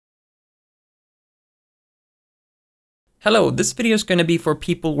Hello, this video is going to be for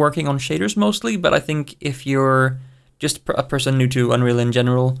people working on shaders mostly, but I think if you're just a person new to Unreal in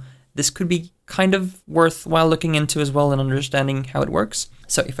general, this could be kind of worthwhile looking into as well and understanding how it works.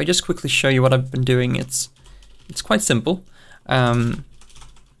 So if I just quickly show you what I've been doing, it's quite simple.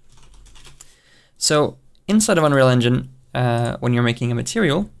 So inside of Unreal Engine, when you're making a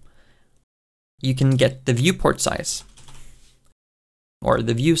material, you can get the viewport size, or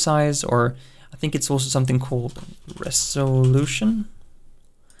the view size, or I think it's also something called resolution.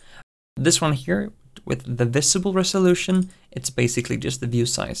 This one here with the visible resolution, it's basically just the view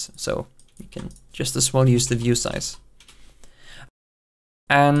size. So you can just as well use the view size.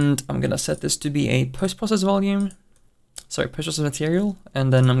 And I'm gonna set this to be a post-process volume, sorry, post-process material,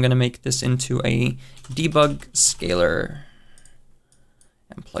 and then I'm gonna make this into a debug scalar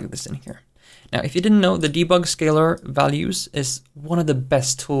and plug this in here. Now, if you didn't know, the debug scalar values is one of the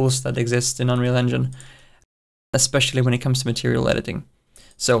best tools that exists in Unreal Engine, especially when it comes to material editing.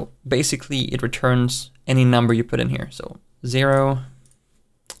 So basically it returns any number you put in here. So 0,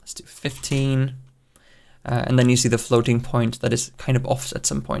 let's do 15, and then you see the floating point that is kind of off at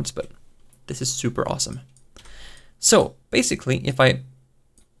some points, but this is super awesome. So basically, if I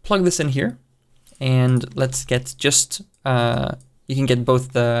plug this in here, and let's get just, you can get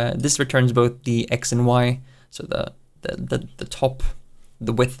both this returns both the X and Y, so the top,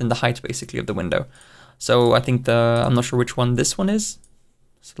 the width and the height basically of the window. So I think I'm not sure which one this one is.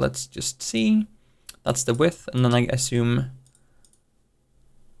 So let's just see, that's the width, and then I assume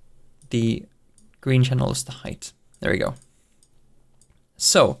the green channel is the height. There we go.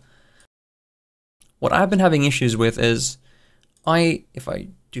 So what I've been having issues with is, if I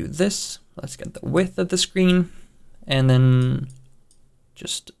do this, let's get the width of the screen, and then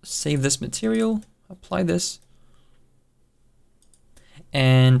just save this material, apply this.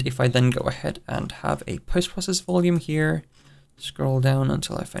 And if I then go ahead and have a post-process volume here, scroll down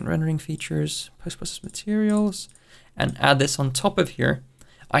until I find rendering features, post-process materials, and add this on top of here,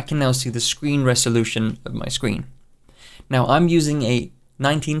 I can now see the screen resolution of my screen. Now I'm using a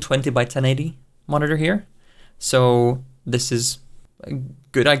 1920 by 1080 monitor here, so this is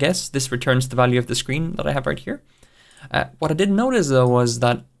good, I guess. This returns the value of the screen that I have right here. What I did notice though was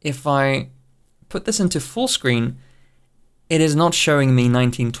that if I put this into full screen, it is not showing me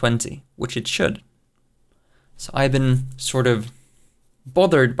 1920, which it should. So I've been sort of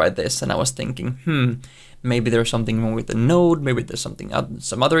bothered by this, and I was thinking, maybe there's something wrong with the node, maybe there's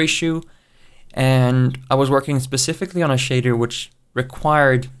some other issue. And I was working specifically on a shader which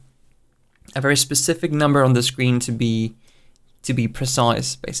required a very specific number on the screen to be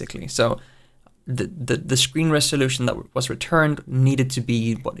precise, basically. So the screen resolution that was returned needed to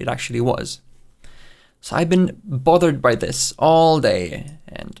be what it actually was. So I've been bothered by this all day,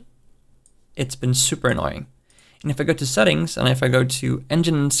 and it's been super annoying. And if I go to settings, and if I go to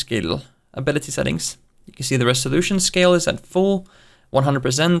engine scale ability settings, you can see the resolution scale is at full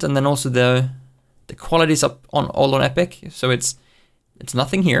 100%, and then also the quality is up all on epic, so it's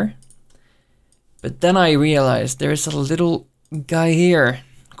nothing here. But then I realized there is a little guy here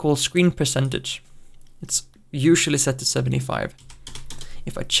called screen percentage. It's usually set to 75.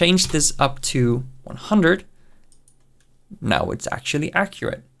 If I change this up to 100, now it's actually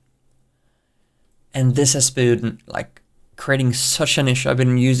accurate. And this has been like creating such an issue. I've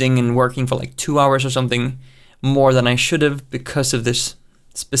been using and working for like 2 hours or something more than I should have because of this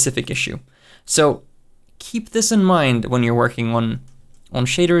specific issue. So keep this in mind when you're working on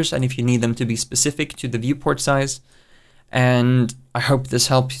shaders, and if you need them to be specific to the viewport size. And I hope this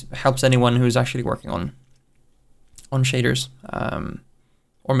helps anyone who's actually working on shaders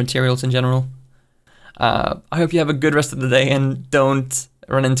or materials in general. I hope you have a good rest of the day and don't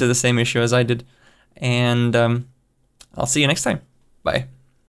run into the same issue as I did. And I'll see you next time. Bye.